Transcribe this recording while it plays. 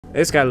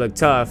This guy looked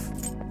tough.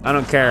 I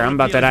don't care. I'm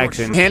about that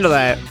action. Handle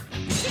that.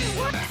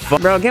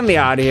 Bro, get me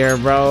out of here,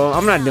 bro.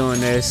 I'm not doing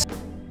this.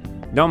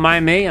 Don't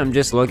mind me. I'm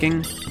just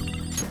looking.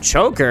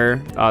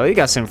 Choker? Oh, they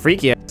got some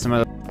freaky ass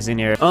motherfuckers in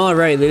here.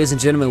 Alright, ladies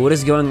and gentlemen, what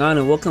is going on?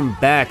 And welcome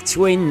back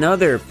to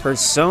another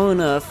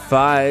Persona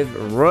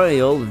 5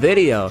 Royal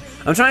video.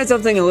 I'm trying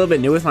something a little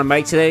bit new with my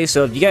mic today,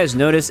 so if you guys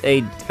notice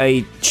a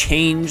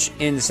change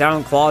in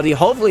sound quality,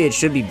 hopefully it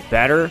should be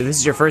better. If this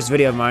is your first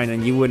video of mine,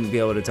 then you wouldn't be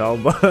able to tell,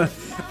 but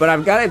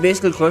I've got it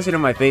basically closer to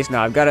my face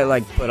now. I've got it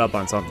like put up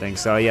on something,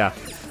 so yeah.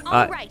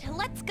 Alright,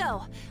 let's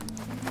go.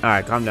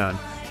 Alright, calm down.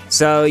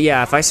 So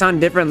yeah, if I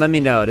sound different, let me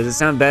know. Does it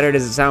sound better?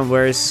 Does it sound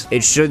worse?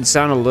 It should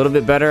sound a little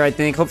bit better, I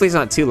think. Hopefully it's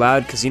not too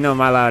loud, because you know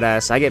my loud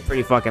ass. I get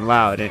pretty fucking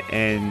loud,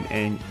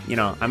 and you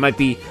know, I might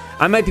be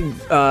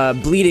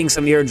bleeding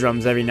some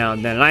eardrums every now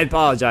and then, and I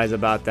apologize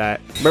about that.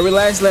 Where we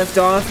last left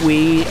off,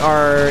 we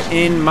are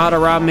in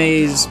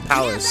Madarame's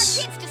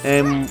palace,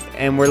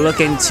 and we're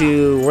looking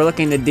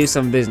to do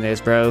some business,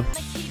 bro.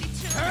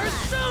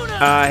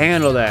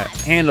 Handle that.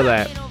 Handle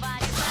that.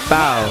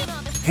 Bow.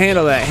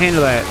 Handle that.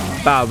 Handle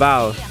that. Bow.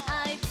 Bow.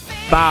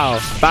 Bow,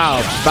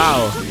 bow,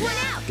 bow.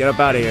 Get up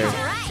out of here.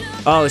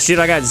 Oh shit,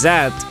 I got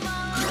zapped.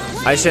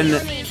 I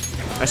shouldn't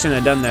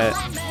have done that.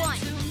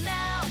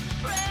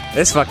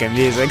 This fucking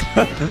music.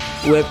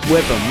 whip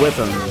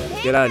him.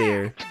 Get out of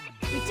here.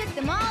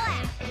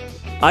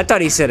 I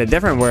thought he said a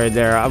different word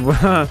there.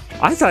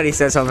 I thought he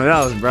said something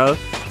else, bro.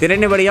 Did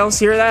anybody else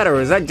hear that, or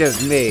was that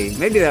just me?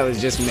 Maybe that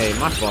was just me.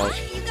 My fault.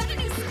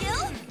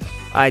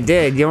 I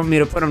did. You want me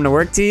to put him to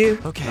work to you?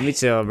 Okay. Let me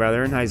chill,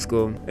 brother. In high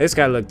school. This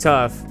guy looked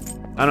tough.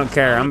 I don't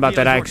care. I'm about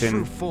that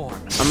action.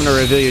 I'm gonna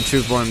reveal your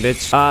true form,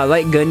 bitch.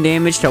 Light gun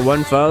damage to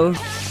one foe.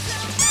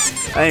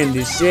 I didn't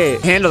do shit.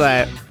 Handle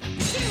that.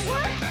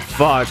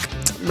 Fuck.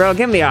 Bro,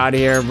 get me out of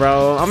here,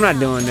 bro. I'm not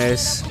doing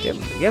this.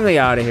 Get me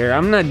out of here.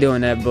 I'm not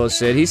doing that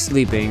bullshit. He's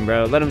sleeping,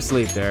 bro. Let him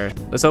sleep there.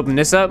 Let's open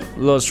this up. A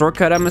little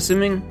shortcut, I'm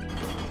assuming.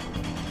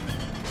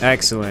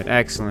 Excellent,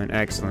 excellent,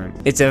 excellent.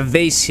 It's a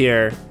vase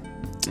here.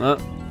 Oh.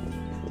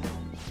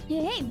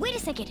 Hey, wait a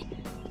second.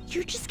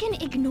 You're just gonna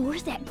ignore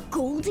that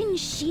golden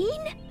sheen?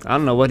 I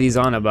don't know what he's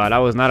on about. I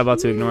was not about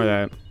to ignore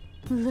that.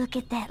 Look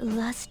at that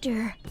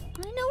luster.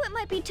 I know it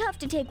might be tough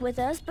to take with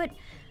us, but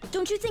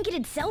don't you think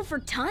it'd sell for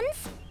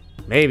tons?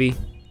 Maybe.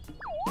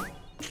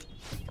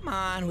 Come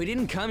on, we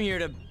didn't come here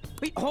to...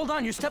 Wait, hold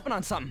on, you're stepping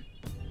on something.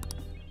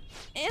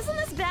 Isn't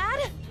this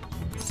bad?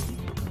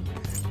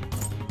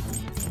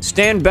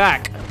 Stand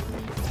back.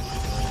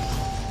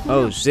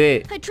 Oh,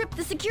 shit. I tripped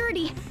the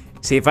security.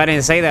 See, if I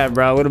didn't say that,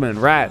 bro, it would have been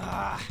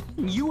rap.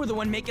 You were the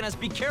one making us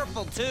be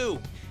careful, too.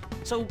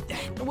 So,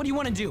 what do you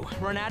want to do?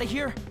 Run out of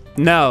here?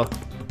 No.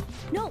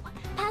 No.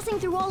 Passing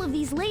through all of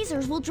these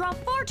lasers will draw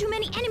far too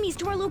many enemies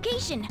to our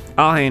location.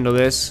 I'll handle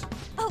this.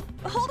 Oh,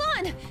 hold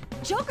on.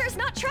 Joker's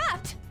not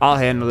trapped. I'll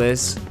handle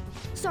this.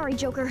 Sorry,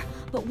 Joker,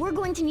 but we're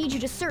going to need you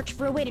to search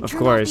for a way to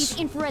turn off these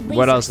infrared lasers.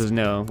 What else is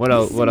new? What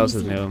else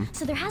is new?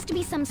 So there has to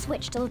be some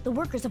switch to let the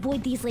workers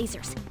avoid these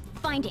lasers.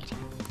 Find it.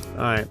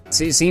 Alright.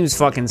 See, it seems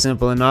fucking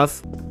simple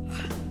enough.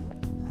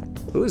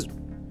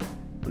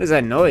 What is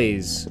that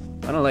noise?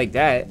 I don't like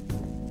that.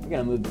 I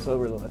gotta move this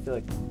over a little. I feel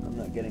like I'm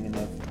not getting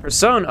enough.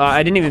 Persona.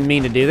 I didn't even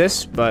mean to do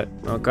this, but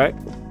okay.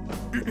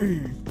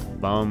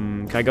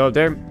 Can I go up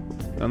there?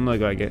 I'm gonna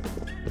go get.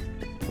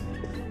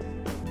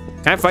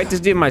 Can I fight this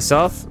dude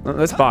myself?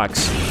 Let's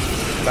box.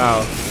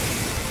 Bow.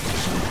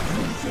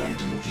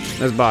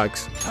 Let's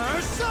box.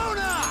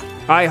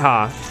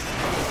 Iha.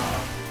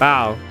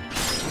 Bow.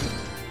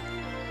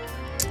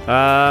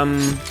 Bow.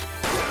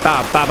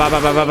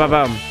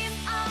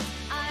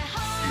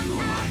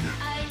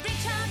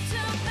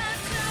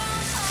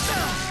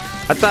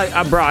 I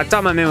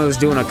thought my man was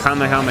doing a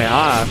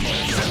Kamehameha.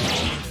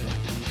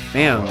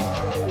 Damn.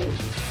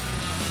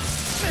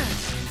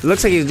 It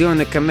looks like he's doing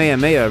the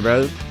Kamehameha,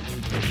 bro.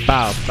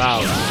 Bow,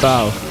 bow,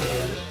 bow.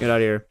 Get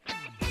out of here.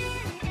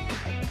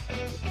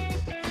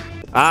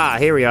 Ah,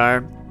 here we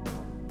are.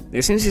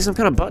 There seems to be some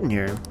kind of button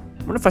here.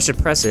 I wonder if I should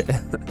press it.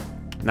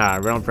 Nah,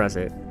 don't press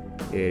it.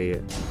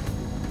 Idiot.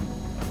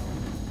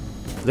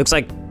 Looks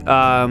like,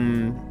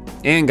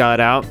 Ann got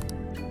out.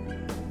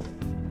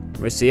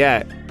 Where's he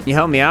at? You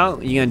help me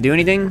out? You gonna do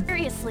anything?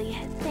 Seriously,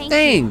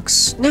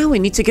 thanks. Now we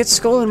need to get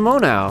Skull and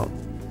Mona out.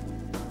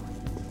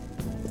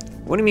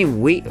 What do you mean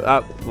we?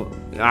 Alright,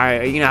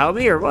 are you gonna help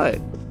me or what?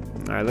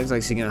 Alright, looks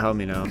like she's gonna help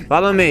me now.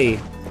 Follow me.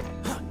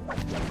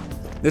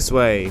 This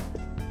way.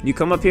 You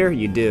come up here?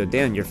 You do.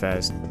 Damn, you're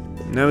fast.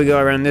 Now we go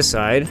around this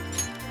side.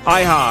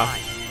 Iha.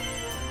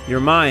 You're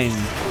mine.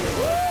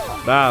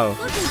 Bow.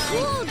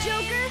 Cool, Joker.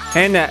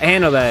 Handle that.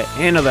 Handle that.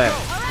 Handle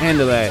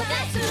that.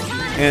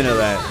 Handle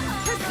that.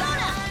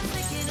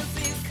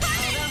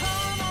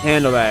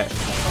 Handle that.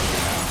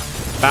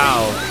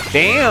 Bow.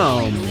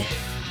 Damn.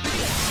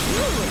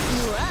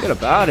 Get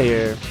up out of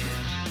here.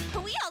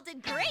 We all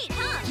did great,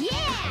 huh?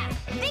 Yeah!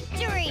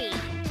 Victory!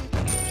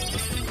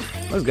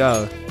 Let's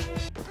go.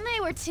 They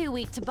were too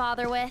weak to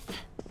bother with.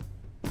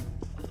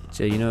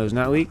 So you know who's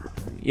not weak?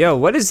 Yo,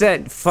 what is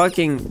that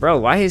fucking... Bro,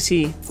 why is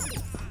he...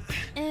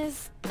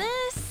 Is this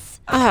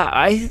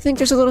I think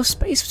there's a little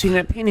space between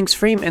that painting's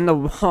frame and the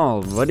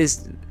wall. What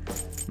is...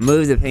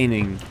 Move the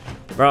painting.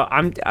 Bro,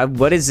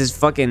 what is this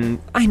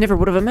fucking... I never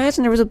would have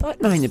imagined there was a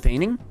button behind the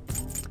painting.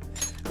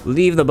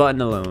 Leave the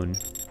button alone.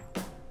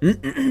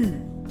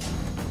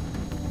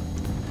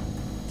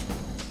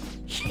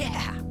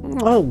 Yeah.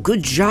 Oh,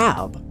 good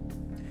job.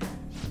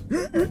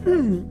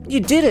 You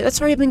did it. Let's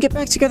hurry up and get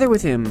back together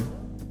with him.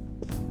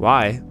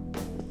 Why?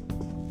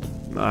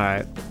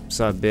 Alright. What's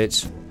up,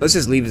 bitch? Let's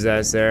just leave his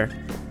ass there.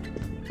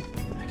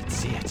 I can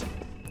see it.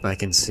 I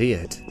can see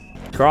it.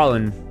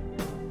 Crawling.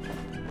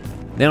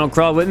 They don't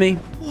crawl with me?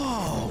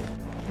 Whoa.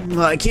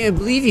 I can't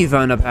believe you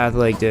found a path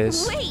like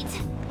this. Wait!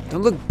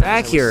 Don't look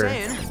back here.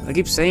 Saying. I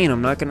keep saying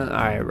I'm not gonna...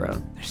 Alright,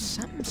 bro. There's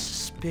something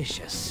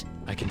suspicious.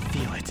 I can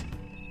feel it.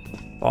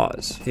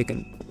 Pause. You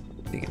can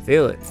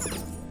feel it.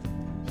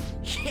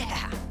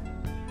 Yeah.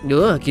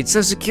 Look, it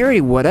says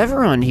security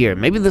whatever on here.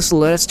 Maybe this will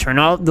let us turn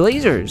off the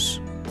lasers.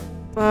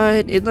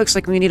 But it looks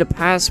like we need a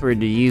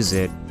password to use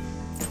it.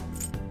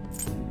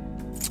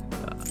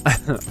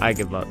 I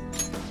give up.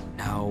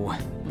 No.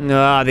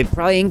 Nah, they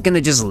probably ain't gonna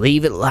just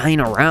leave it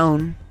lying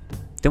around.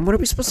 Then what are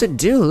we supposed to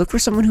do? Look for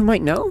someone who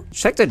might know?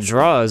 Check the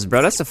drawers,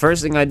 bro. That's the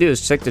first thing I do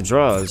is check the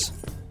drawers.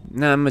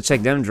 Nah, I'm gonna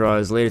check them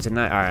drawers later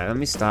tonight. Alright, let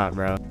me stop,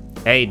 bro.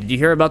 Hey, did you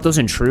hear about those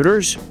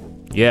intruders?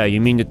 Yeah,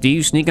 you mean the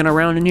thieves sneaking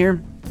around in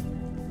here?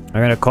 I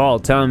got a call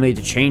telling me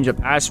to change the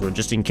password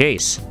just in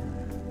case.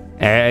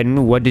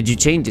 And what did you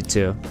change it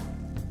to?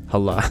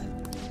 Hello?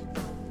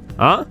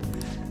 Huh?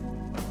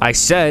 I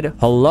said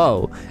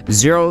hello,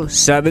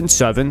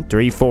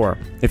 07734.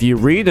 If you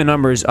read the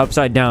numbers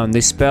upside down, they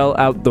spell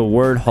out the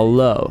word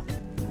hello.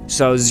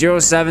 So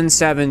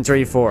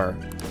 07734.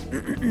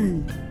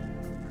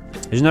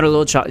 There's another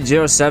little child.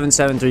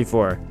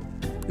 07734.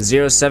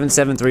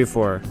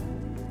 07734.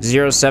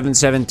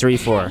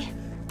 07734.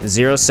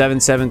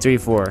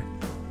 07734.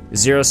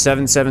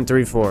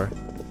 07734.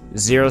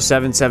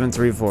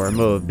 07734.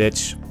 Move,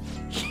 bitch.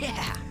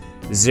 Yeah.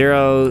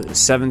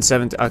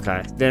 077.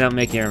 Okay, they don't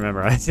make you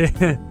remember. Nice.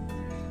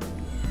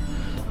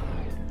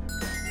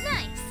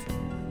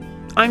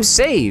 I'm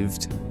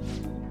saved.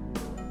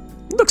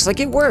 Looks like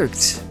it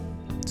worked.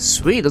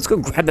 Sweet, let's go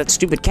grab that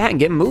stupid cat and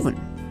get moving.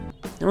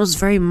 That was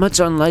very much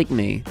unlike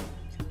me.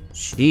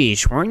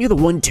 Sheesh, weren't you the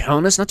one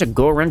telling us not to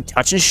go around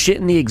touching shit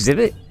in the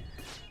exhibit?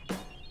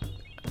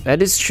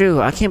 That is true.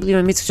 I can't believe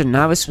I made such a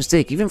novice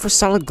mistake, even for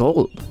solid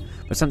gold.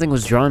 But something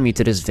was drawing me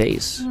to this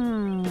vase.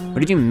 What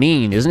did you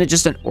mean? Isn't it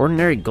just an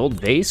ordinary gold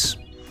vase? I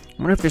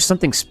wonder if there's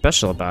something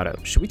special about it.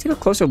 Should we take a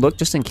closer look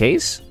just in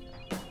case?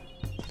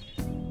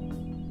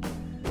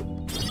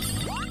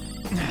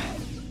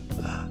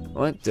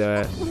 What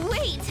the?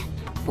 Wait!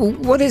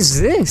 What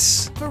is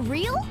this? For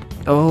real?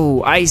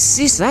 Oh, I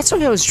see. So that's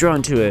why I was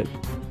drawn to it.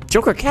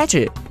 Joker, catch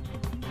it.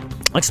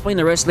 I'll explain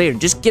the rest later.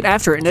 Just get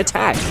after it and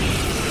attack.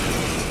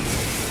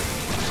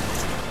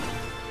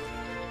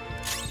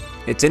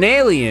 It's an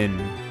alien.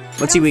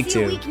 What's he weak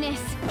to? Weakness.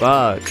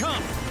 Fuck.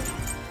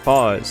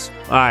 Pause.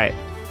 Alright.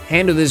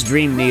 Handle this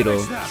dream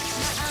needle.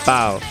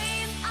 Bow.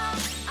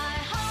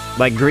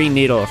 Like Green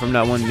Needle from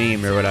that one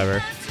meme or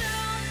whatever.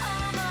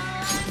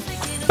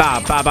 Bow,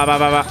 bow, bow, bow,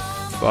 bow, bow.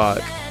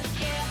 Fuck.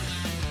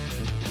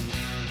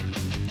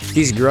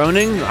 He's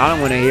groaning? I don't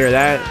want to hear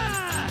that.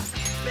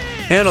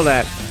 Handle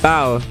that.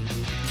 Bow.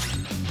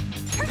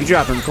 You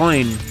drop him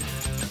coin.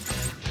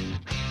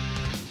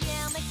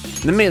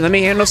 Let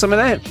me handle some of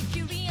that.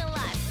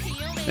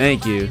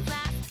 Thank you.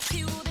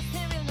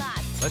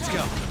 Let's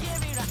go.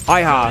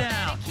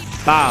 Hi-ha.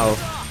 Bow.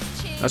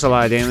 That's a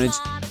lot of damage.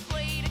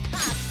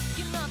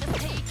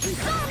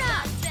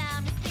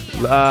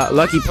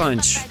 Lucky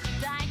punch.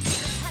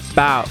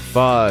 Bow.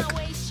 Fuck.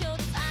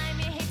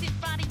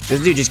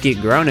 This dude just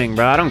keep groaning,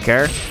 bro. I don't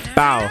care.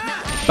 Bow.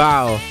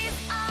 Bow.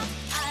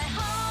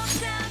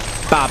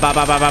 Bow, bow,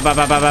 bow, bow, bow, bow,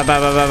 bow, bow, bow,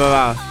 bow, bow,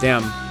 bow.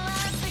 Damn.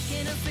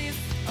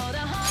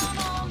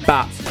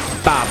 Bow.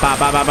 Bow, bow,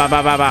 bow, bow, bow,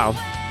 bow, bow, bow.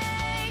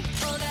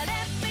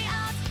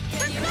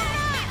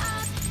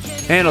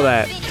 Handle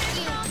that. Hey,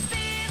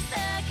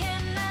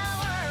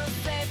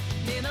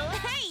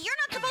 you're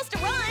not supposed to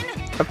run.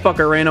 That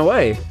fucker ran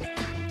away.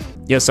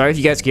 Yo, sorry if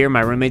you guys can hear my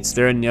roommates.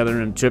 They're in the other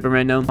room tripping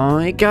right now. Oh,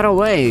 it got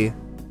away.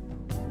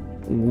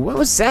 What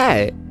was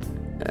that?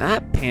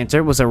 That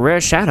panther was a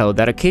rare shadow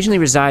that occasionally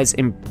resides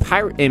in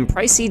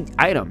pricey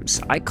items.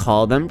 I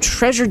call them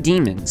treasure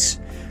demons.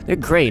 They're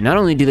great. Not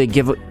only do they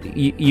give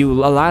you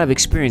a lot of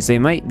experience, they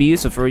might be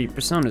useful for your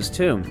personas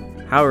too.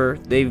 However,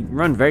 they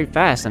run very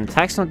fast and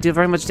attacks don't do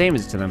very much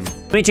damage to them.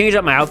 Let me change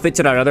up my outfit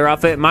to that other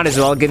outfit. Might as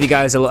well give you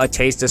guys a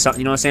taste of something.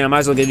 You know what I'm saying? I might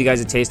as well give you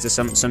guys a taste of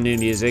some new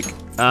music.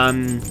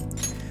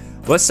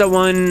 What's the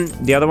one?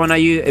 The other one I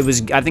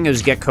used? I think it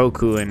was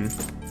Gekkoku, and I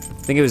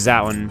think it was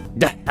that one.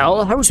 The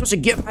hell? How are we supposed to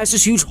get past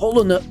this huge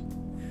hole in the?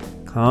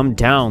 Calm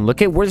down.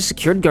 Look at where the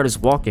security guard is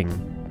walking.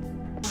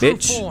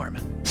 Bitch.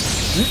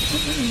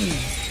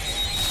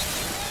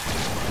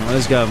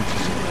 Let's go. Alright,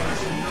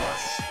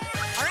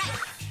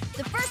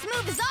 the first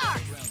move is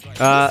ours.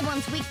 This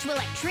one's weak to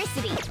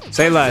electricity.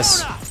 Say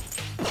less.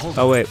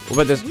 Oh wait, what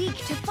about this? Weak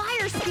to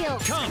fire speed.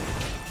 skills.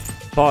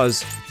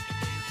 Pause.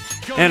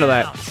 Handle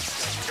that.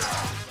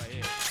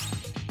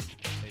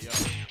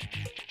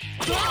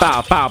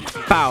 Bow, bow,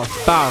 bow,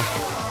 bow.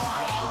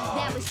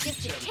 That was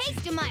just a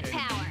taste of my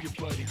power.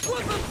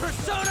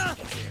 Persona!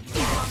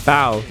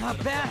 Bow.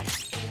 Not bad.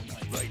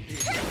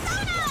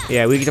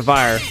 Yeah, we get to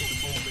fire.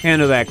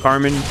 Handle that,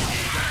 Carmen.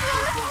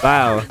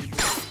 Bow.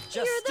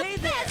 Just stay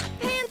there.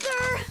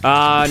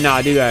 Panther.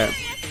 Nah, do that.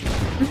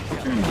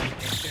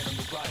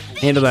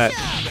 Handle that.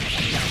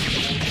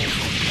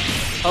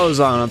 Pose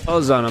on him,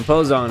 pose on him,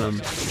 pose on him,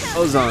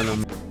 pose on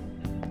him.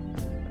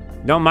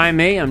 Don't mind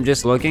me, I'm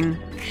just looking.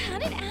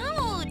 Cut it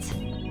out.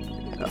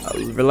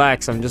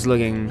 Relax, I'm just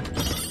looking.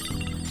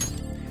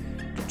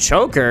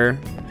 Choker?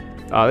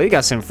 Oh, they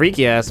got some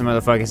freaky ass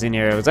motherfuckers in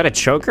here. Was that a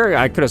choker?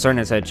 I could have sworn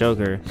it said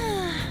choker.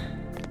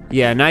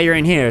 Yeah, now you're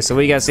in here, so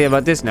what you gotta say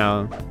about this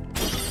now?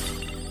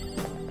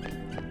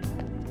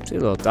 See a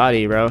little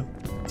Dottie, bro.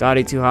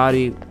 Dottie too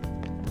hottie.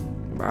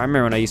 I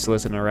remember when I used to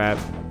listen to rap.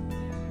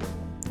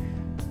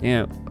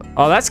 Yeah.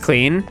 Oh, that's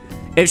clean.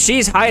 If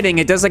she's hiding,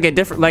 it does like a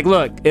different, like,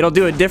 look, it'll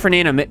do a different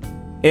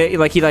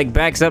like he like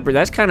backs up.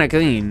 That's kind of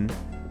clean.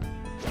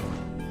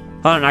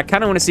 Hold on, I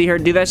kind of want to see her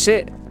do that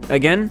shit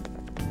again.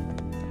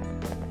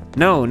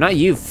 No, not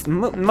you.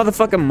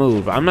 Motherfucking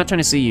move. I'm not trying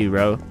to see you,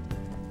 bro.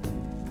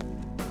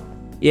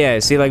 Yeah,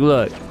 see, like,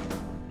 look.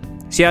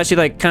 See how she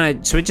like kind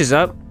of switches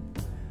up?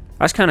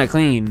 That's kind of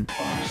clean.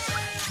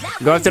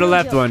 Go after the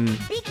left one.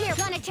 Be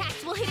careful. Gun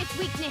attacks will hit its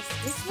weakness.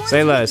 This one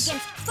Say less.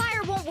 against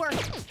fire won't work.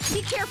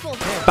 Be careful.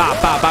 Bow,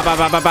 bow, bow, bow,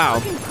 bow, bow,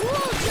 bow.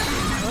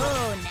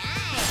 Oh,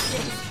 nice.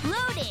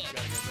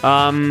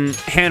 Exploded.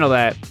 Handle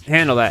that.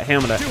 Handle that.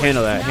 Handle that.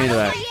 Handle that. Handle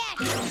that.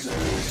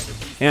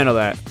 Handle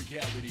that.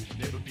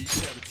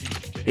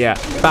 Yeah.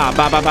 Bow,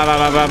 bow, bow, bow,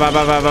 bow, bow, bow,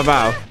 bow, bow, bow,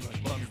 bow.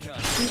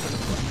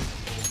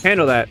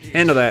 Handle that.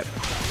 Handle that.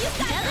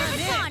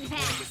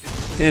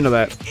 Handle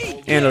that.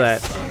 Handle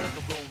that.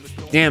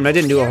 Damn, that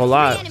didn't do a whole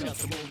lot.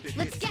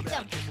 Let's get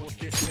them.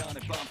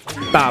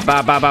 Bow,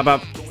 bow, bow, bow, bow.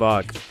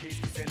 Fuck.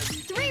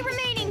 3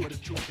 remaining.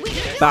 We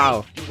can do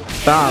Bow.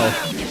 Bow. it.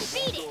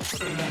 Defeat it.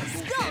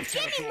 Skull,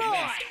 give me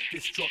more.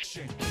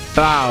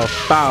 Bow.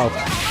 Bow.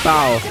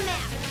 Bow.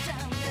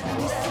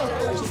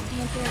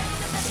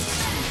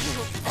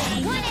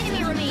 One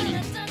enemy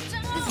remaining. This is the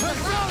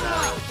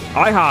last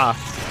one. Aha.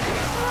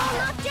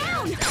 Knocked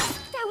down.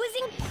 That was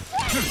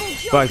incredible,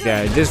 Joker. Fuck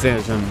that. Just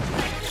finish him.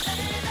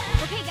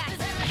 Okay, guys.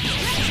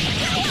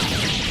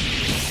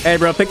 Hey,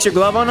 bro, fix your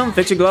glove on him.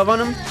 Fix your glove on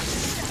him.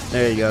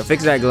 There you go.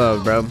 Fix that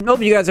glove, bro.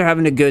 Hope you guys are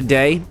having a good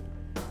day.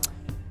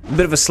 A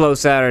bit of a slow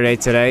Saturday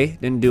today.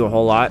 Didn't do a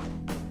whole lot.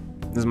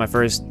 This is my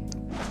first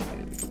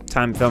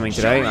time filming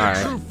today. All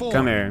right,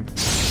 come here.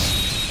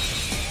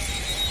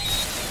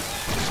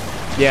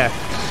 Yeah.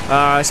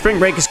 Spring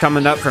break is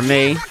coming up for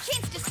me.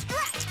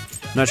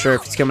 Not sure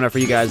if it's coming up for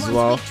you guys as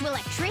well.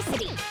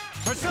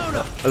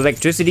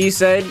 Electricity, you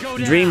said?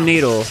 Dream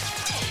needle.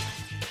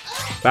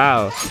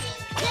 Bow.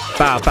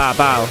 Bow, bow,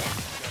 bow.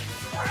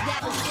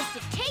 That was just a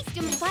taste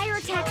of fire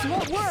attacks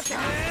won't work.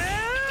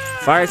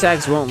 Fire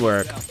attacks won't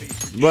work.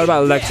 What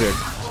about electric? 2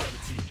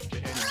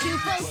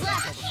 foes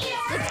left.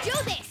 Let's do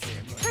this.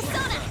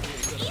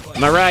 Persona.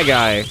 My rag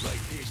guy.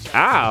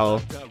 Ow.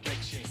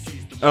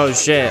 Oh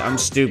shit, I'm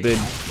stupid.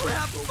 Took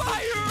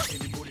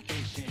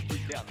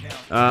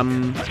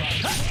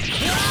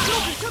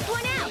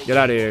one out. Get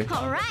out of here.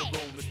 All right.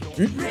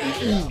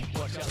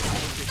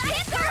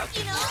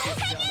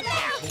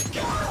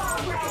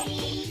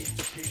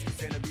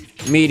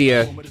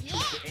 Media.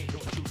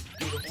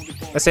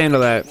 Let's handle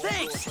that.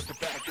 Burning.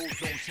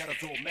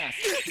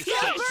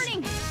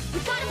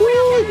 We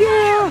gotta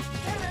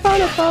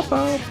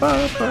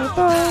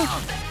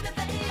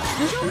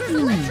Joker's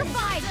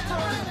electrified.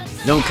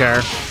 Don't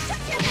care.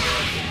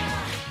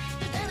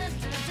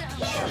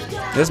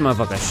 This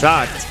motherfucker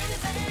shocked.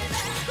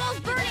 Skull's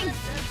burning.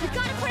 We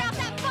gotta put out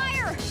that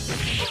fire.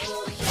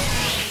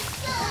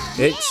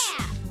 Bitch.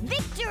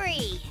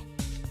 Victory.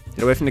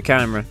 Get away from the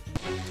camera.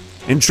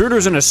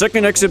 Intruders in a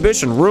second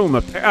exhibition room.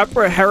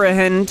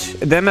 Apprehend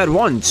them at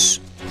once.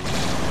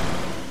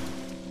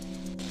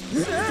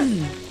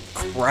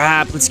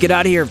 Crap, let's get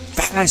out of here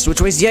fast.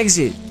 Which way's the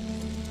exit?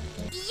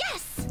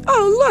 Yes.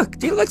 Oh, look,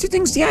 the electric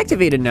thing's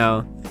deactivated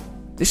now.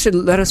 This should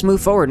let us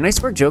move forward.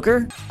 Nice work,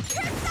 Joker.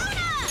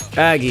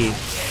 Aggie,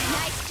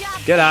 Nice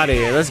job. get out of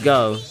here. Let's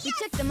go. We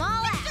took them all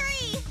out.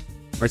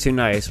 We're too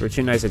nice. We're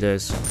too nice at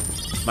this.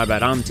 My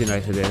bad, I'm too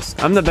nice at this.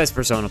 I'm the best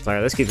Persona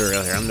player. Let's keep it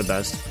real here. I'm the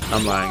best.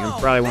 I'm lying. I'm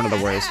probably one of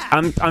the worst.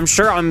 I'm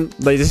sure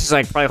like, this is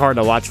like probably hard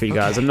to watch for you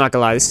guys. I'm not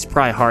gonna lie. This is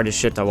probably hard as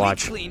shit to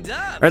watch. Cleaned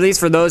up. Or at least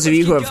for those of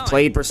you who have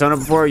played Persona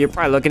before, you're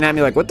probably looking at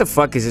me like, what the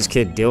fuck is this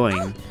kid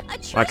doing?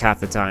 Like half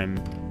the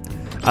time.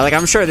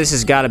 I'm sure this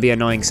has got to be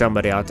annoying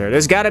somebody out there.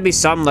 There's got to be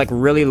some like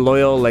really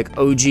loyal like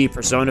OG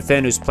Persona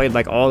fan who's played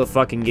like all the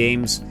fucking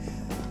games,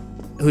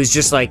 who's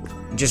just like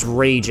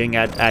raging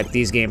at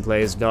these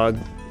gameplays, dog.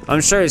 I'm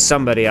sure there's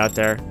somebody out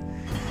there.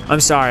 I'm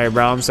sorry,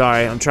 bro. I'm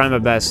sorry. I'm trying my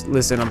best.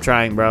 Listen, I'm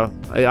trying, bro.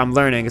 I'm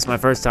learning. It's my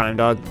first time,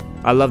 dog.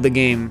 I love the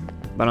game,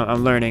 but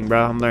I'm learning,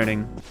 bro. I'm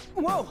learning.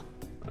 Whoa.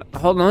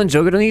 Hold on,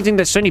 Joker. Don't you think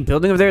that shiny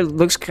building over there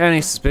looks kind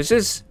of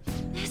suspicious?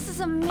 This is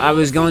amazing. I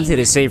was going to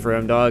the safe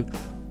room, dog.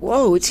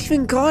 Whoa, it's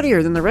even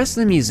gaudier than the rest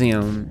of the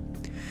museum.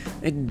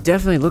 It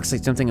definitely looks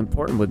like something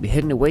important would be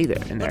hidden away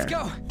there. Let's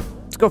go.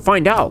 Let's go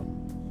find out.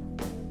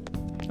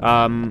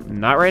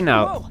 Not right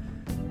now. Whoa.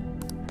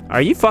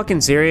 Are you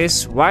fucking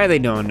serious? Why are they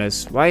doing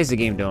this? Why is the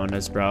game doing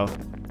this, bro?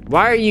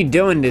 Why are you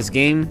doing this,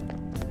 game?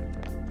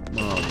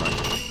 Oh my.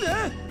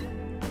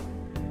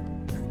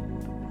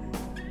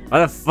 Why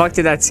the fuck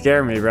did that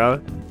scare me, bro?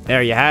 There,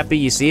 are you happy?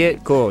 You see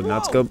it? Cool. Now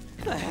let's go.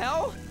 The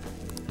hell?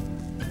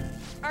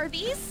 Are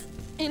these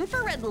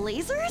infrared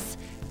lasers?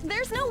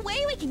 There's no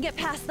way we can get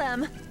past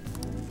them.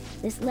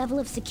 This level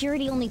of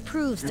security only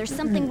proves there's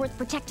something worth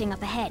protecting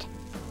up ahead.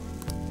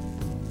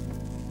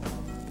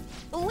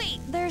 Wait,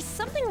 there's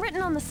something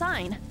written on the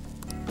sign.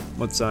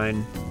 What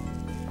sign?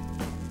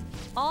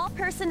 All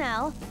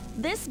personnel,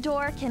 this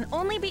door can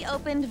only be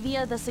opened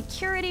via the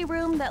security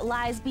room that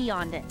lies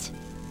beyond it.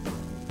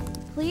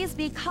 Please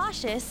be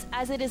cautious,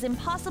 as it is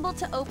impossible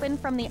to open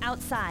from the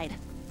outside.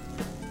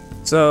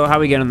 So, how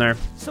we get in there?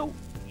 So,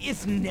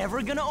 it's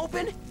never gonna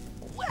open?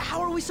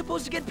 How are we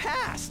supposed to get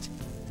past?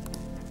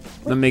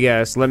 Let me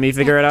guess. Let me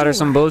figure it out or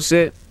some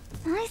bullshit.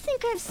 I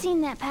think I've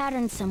seen that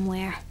pattern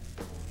somewhere.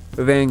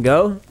 Van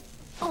Gogh?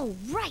 Oh,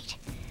 right.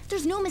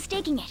 There's no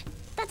mistaking it.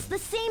 That's the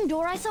same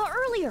door I saw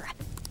earlier.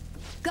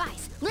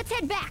 Guys, let's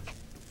head back.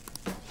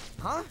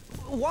 Huh?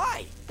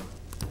 Why?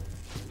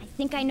 I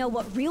think I know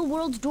what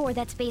real-world door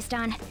that's based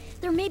on.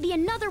 There may be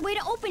another way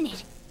to open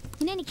it.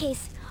 In any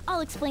case, I'll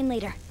explain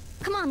later.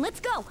 Come on, let's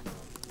go.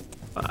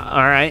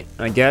 Alright,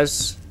 I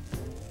guess.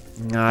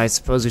 I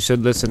suppose we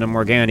should listen to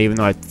Morgana, even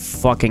though I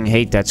fucking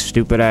hate that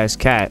stupid-ass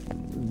cat.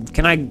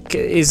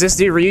 Is this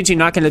dude Ryuji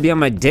not gonna be on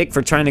my dick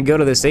for trying to go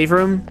to the safe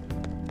room?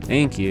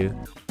 Thank you.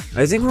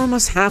 I think we're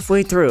almost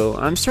halfway through.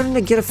 I'm starting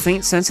to get a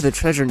faint sense of the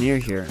treasure near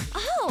here.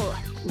 Oh!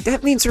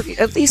 That means we're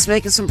at least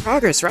making some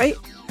progress, right?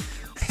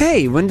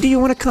 Hey, when do you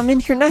want to come in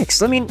here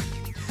next? Let me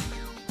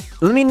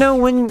know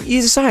when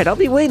you decide. I'll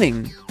be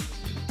waiting.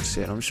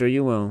 Shit, I'm sure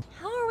you will.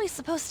 How are we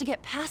supposed to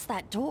get past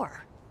that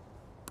door?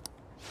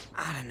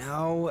 I don't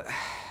know.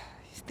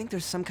 You think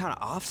there's some kind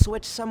of off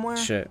switch somewhere?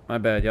 Shit, my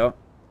bad, y'all.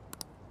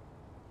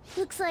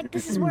 Looks like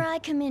this is where I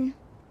come in.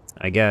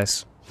 I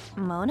guess.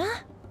 Mona?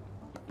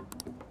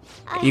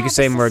 You could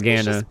say Morgana. I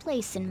have a suspicious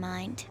place in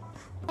mind.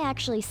 I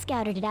actually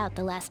scouted it out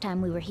the last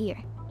time we were here.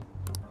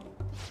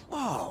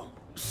 Whoa.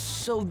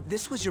 So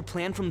this was your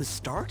plan from the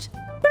start?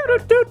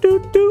 Correct.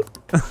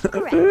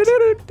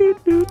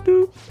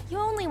 You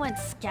only went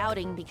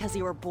scouting because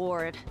you were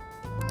bored.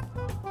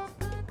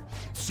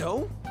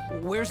 So,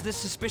 where's this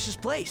suspicious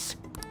place?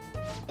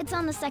 It's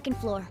on the second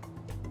floor.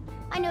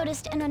 I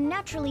noticed an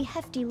unnaturally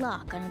hefty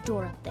lock on a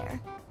door up there.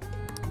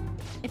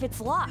 If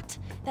it's locked,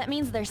 that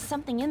means there's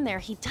something in there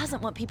he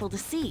doesn't want people to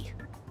see.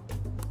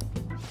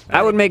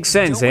 That would make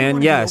sense, Don't we Anne. wanna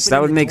be Yes,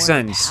 that would opening the make door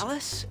in the sense.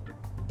 palace?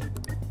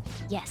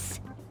 Yes.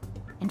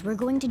 And we're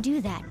going to do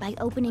that by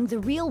opening the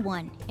real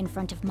one in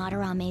front of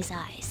Madarame's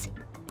eyes.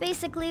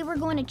 Basically, we're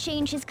going to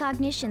change his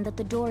cognition that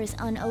the door is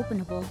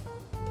unopenable.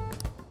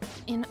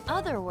 In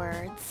other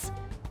words,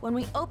 when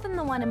we open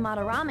the one in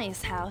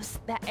Madarame's house,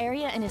 that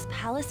area in his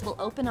palace will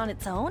open on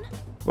its own?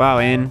 Wow,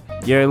 Anne.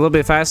 You're a little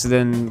bit faster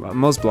than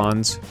most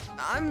blondes.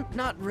 I'm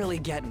not really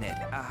getting it.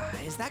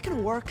 Is that gonna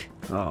work?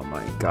 Oh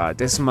my god,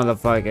 this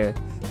motherfucker.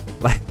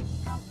 Like,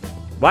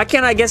 why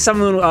can't I get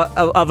someone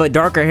of a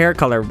darker hair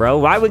color, bro?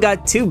 Why we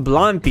got two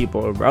blonde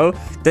people, bro?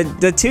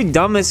 The two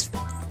dumbest.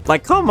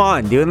 Like, come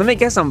on, dude. Let me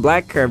get some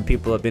black hair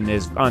people up in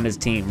on this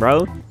team,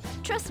 bro.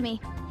 Trust me,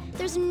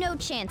 there's no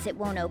chance it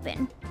won't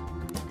open.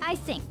 I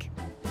think.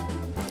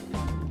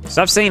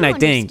 Stop saying I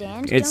think.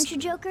 It's. Don't you,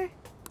 Joker?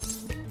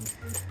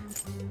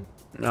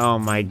 Oh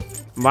my.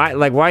 Why?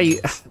 Like, why are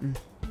you?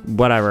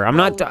 Whatever. I'm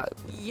not.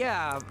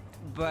 Yeah,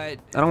 but...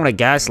 I don't want to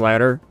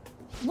gaslight her.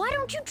 Why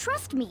don't you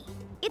trust me?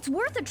 It's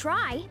worth a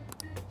try.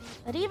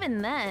 But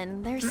even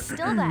then, there's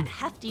still that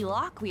hefty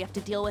lock we have to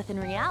deal with in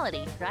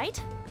reality,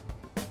 right?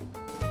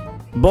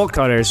 Bolt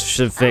cutters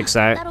should fix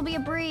that. That'll be a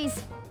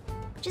breeze.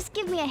 Just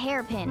give me a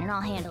hairpin and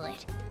I'll handle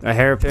it. A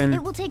hairpin?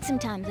 It will take some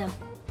time, though.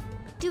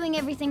 Doing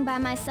everything by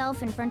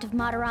myself in front of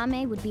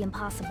Madarame would be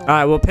impossible.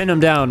 Alright, we'll pin him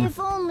down. If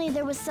only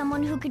there was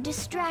someone who could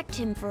distract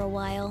him for a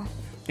while.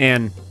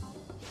 And.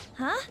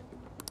 Huh?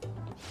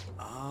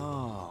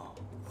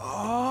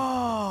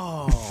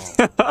 Oh.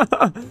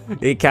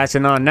 He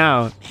catching on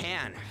now.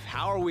 Man,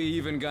 how are we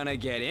even gonna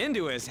get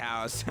into his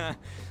house?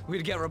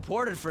 We'd get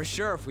reported for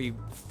sure if we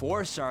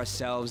force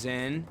ourselves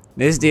in.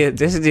 This dude,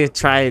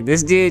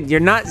 you're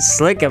not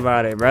slick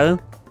about it, bro.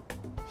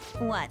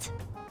 What?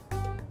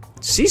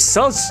 She's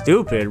so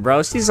stupid,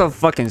 bro. She's so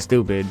fucking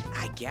stupid.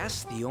 I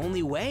guess the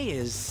only way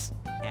is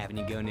having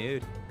you go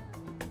nude.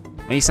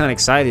 Why do you sound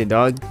excited,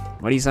 dog?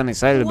 Why do you sound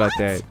excited about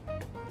that?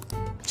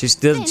 She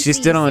still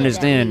don't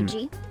understand.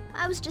 Luigi.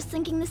 I was just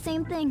thinking the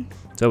same thing.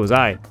 So was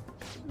I.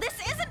 This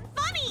isn't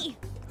funny!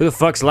 Who the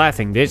fuck's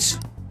laughing,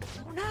 bitch?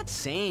 We're not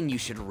saying you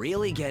should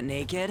really get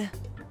naked.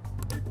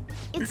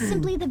 It's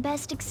simply the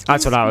best excuse.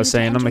 That's what I was for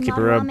you to saying. I'm gonna enter keep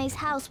it real. Madarame's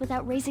house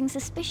without raising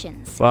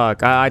suspicions.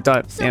 Fuck, I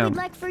thought, So damn. we'd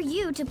like for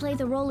you to play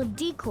the role of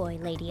decoy,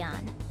 Lady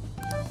Anne.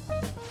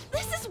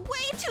 This is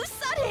way too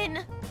sudden!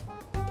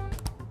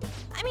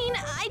 I mean,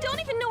 I don't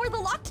even know where the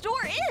locked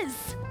door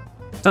is!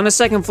 It's on the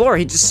second floor.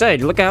 He just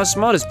said, look at how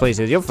small this place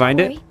is. You'll find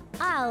it. Worry,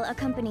 I'll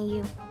accompany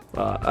you.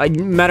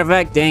 Matter of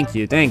fact, thank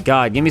you. Thank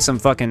God. Give me some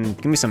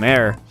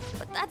air.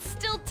 But that's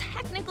still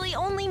technically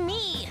only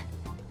me.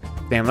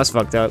 Damn, that's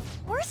fucked up.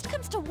 Worst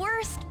comes to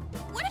worst,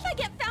 what if I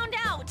get found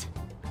out?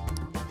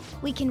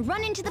 We can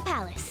run into the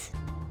palace.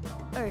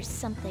 Or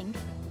something.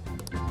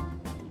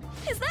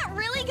 Is that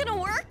really gonna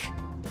work?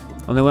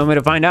 Only one way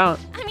to find out.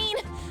 I mean,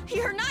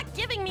 you're not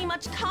giving me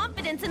much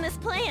confidence in this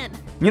plan.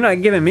 You're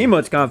not giving me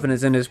much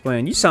confidence in this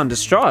plan. You sound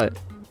distraught.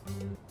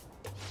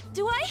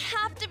 Do I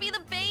have to be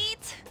the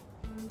bait?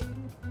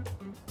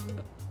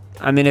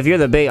 I mean, if you're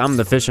the bait, I'm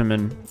the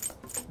fisherman.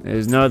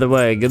 There's no other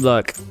way. Good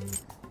luck.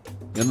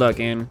 Good luck,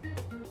 Ann.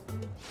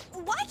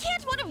 Why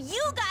can't one of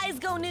you guys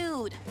go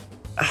nude?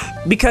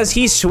 Because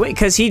he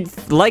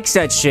likes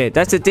that shit.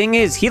 That's the thing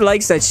is, he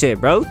likes that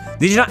shit, bro.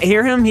 Did you not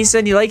hear him? He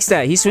said he likes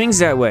that. He swings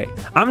that way.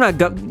 I'm not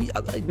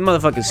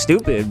motherfucking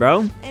stupid,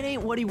 bro. It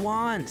ain't what he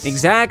wants.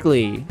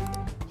 Exactly.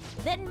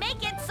 Then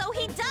make it so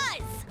he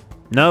does.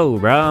 No,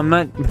 bro. I'm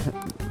not. All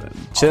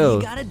Chill.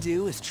 you gotta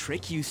do is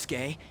trick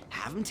Yusuke,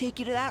 have him take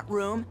you to that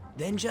room,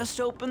 then just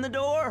open the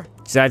door.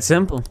 It's that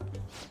simple.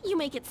 You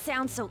make it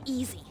sound so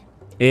easy.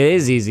 It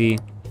is easy.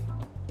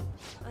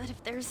 But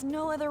if there's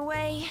no other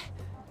way,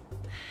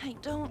 I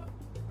don't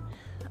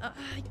have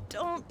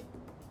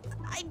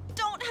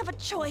a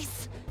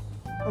choice.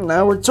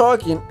 Now we're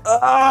talking.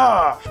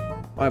 Ah!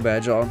 My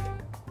bad, y'all.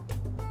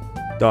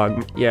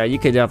 Dog, yeah, you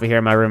could definitely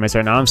hear my roommates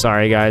right now. I'm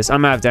sorry, guys.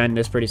 I'm gonna have to end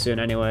this pretty soon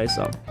anyway,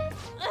 so.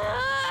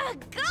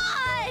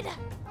 God!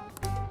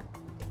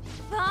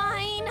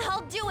 Fine,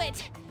 I'll do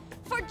it.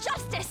 For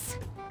justice.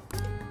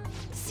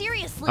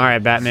 Seriously. All right,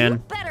 Batman. You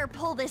better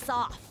pull this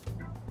off.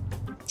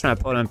 Trying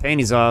to pull them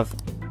panties off.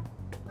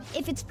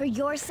 If it's for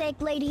your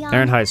sake, Lady Anne,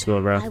 They're in high school,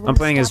 bro. I will I'm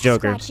playing as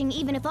stop Joker. scratching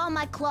even if all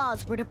my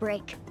claws were to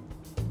break.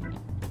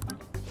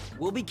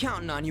 We'll be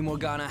counting on you,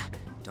 Morgana.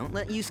 Don't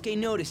let Yusuke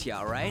notice you,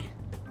 alright?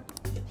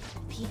 If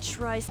he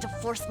tries to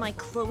force my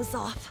clothes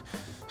off,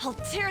 I'll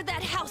tear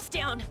that house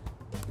down.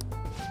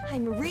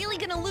 I'm really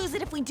gonna lose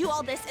it if we do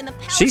all this in the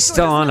palace. She's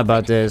still on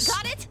about this.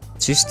 Got it?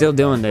 She's still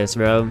doing this,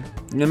 bro.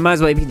 You might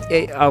as well be.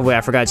 Oh wait,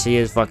 I forgot she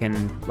is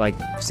fucking like.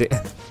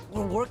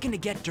 We're working to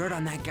get dirt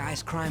on that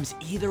guy's crimes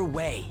either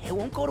way. It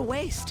won't go to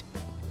waste.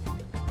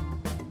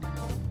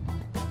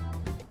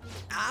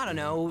 I don't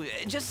know,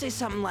 just say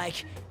something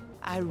like,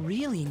 I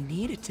really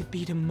need it to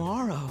be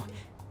tomorrow.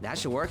 That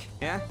should work,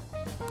 yeah?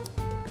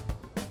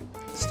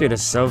 This dude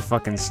is so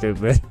fucking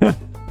stupid.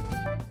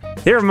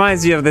 He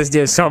reminds me of this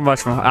dude so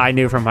much from I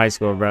knew from high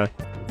school, bro.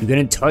 You get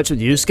in touch with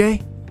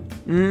Yusuke?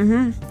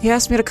 Mm-hmm. He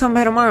asked me to come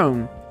by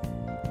tomorrow.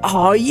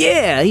 Oh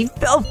yeah, he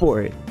fell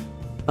for it.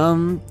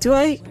 Do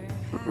I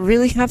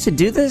really have to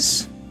do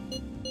this?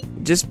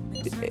 Just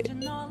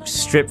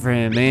strip for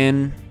him,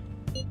 man.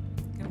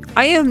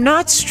 I am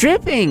not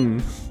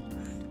stripping.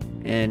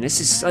 And this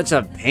is such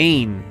a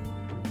pain.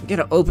 You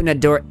gotta open that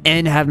door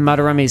and have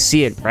Madarame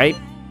see it, right?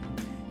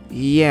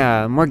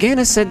 Yeah,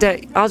 Morgana said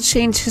that I'll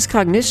change his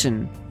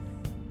cognition.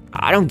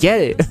 I don't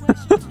get it.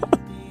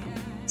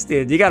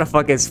 Dude, you gotta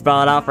fucking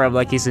spell it out for him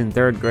like he's in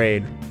 3rd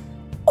grade.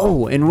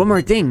 Oh, and one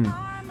more thing.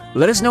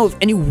 Let us know if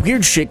any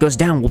weird shit goes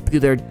down. We'll be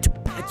there to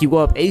back you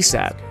up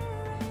ASAP.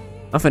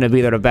 I'm finna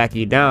be there to back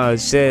you down.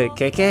 Shit,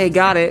 KK,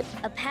 got it.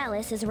 A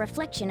palace is a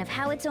reflection of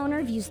how its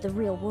owner views the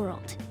real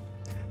world.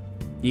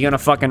 You gonna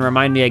fucking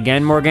remind me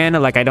again, Morgana?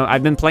 Like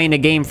I've been playing the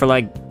game for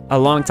like a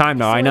long time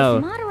now, So I know.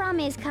 if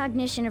Madarame's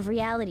cognition of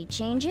reality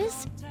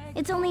changes,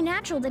 it's only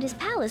natural that his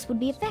palace would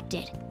be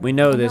affected. We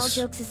know And this.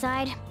 all jokes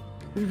aside,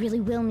 we really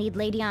will need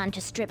Lady Anne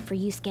to strip for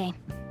Yusuke.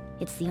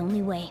 It's the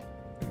only way.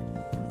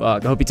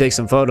 Fuck, I hope you take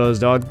some photos,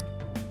 dog.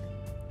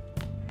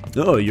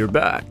 Oh, you're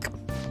back.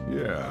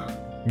 Yeah.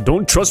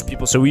 Don't trust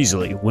people so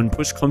easily. When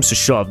push comes to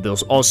shove, they'll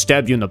all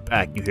stab you in the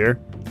back, you hear?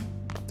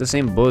 The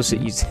same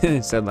bullshit you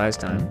said last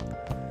time.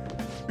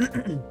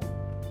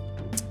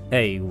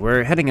 Hey,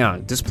 we're heading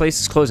out. This place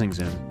is closing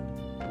soon.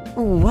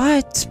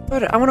 What?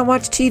 But I want to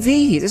watch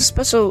TV. This is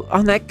special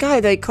on that guy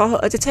they call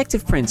a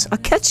detective prince,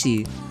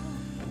 Akechi.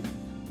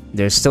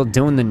 They're still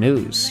doing the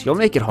news. You'll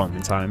make it home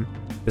in time.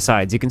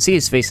 Besides, you can see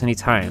his face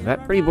anytime.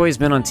 That pretty boy's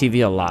been on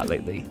TV a lot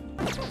lately.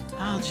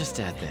 I'll just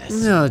add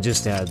this. I'll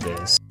just add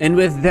this. And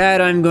with that,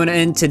 I'm going to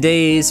end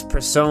today's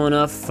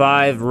Persona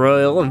 5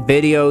 Royal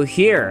video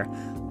here.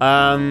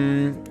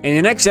 In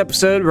the next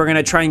episode, we're going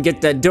to try and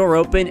get that door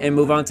open and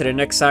move on to the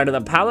next side of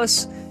the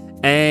palace.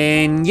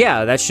 And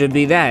yeah, that should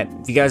be that.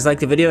 If you guys liked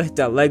the video, hit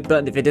that like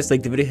button. If you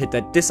disliked the video, hit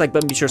that dislike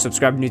button. Be sure to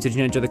subscribe if you're new to the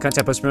channel. Enjoy the content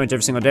I post pretty much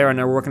every single day. Right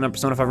now, we're working on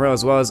Persona 5 Royal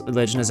as well as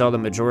Legend of Zelda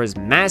Majora's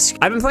Mask.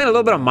 I've been playing a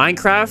little bit of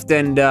Minecraft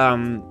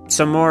and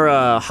some more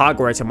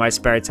Hogwarts in my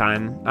spare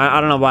time.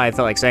 I don't know why I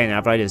felt like saying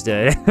that, but I just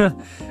did.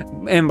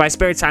 And by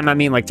spare time, I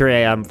mean like 3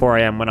 a.m., 4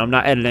 a.m. when I'm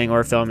not editing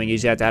or filming,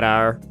 usually at that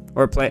hour.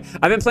 Or play.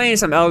 I've been playing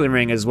some Elden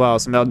Ring as well.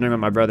 Some Elden Ring with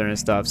my brother and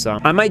stuff. So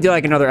I might do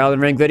like another Elden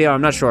Ring video.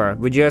 I'm not sure.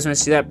 Would you guys want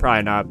to see that?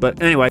 Probably not.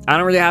 But anyway, I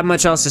don't really have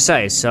much else to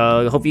say.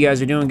 So hope you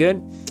guys are doing good.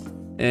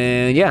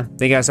 And yeah,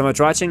 thank you guys so much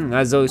for watching.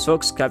 As always,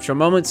 folks, capture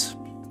moments,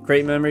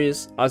 create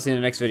memories. I'll see you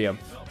in the next video.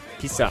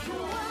 Peace out.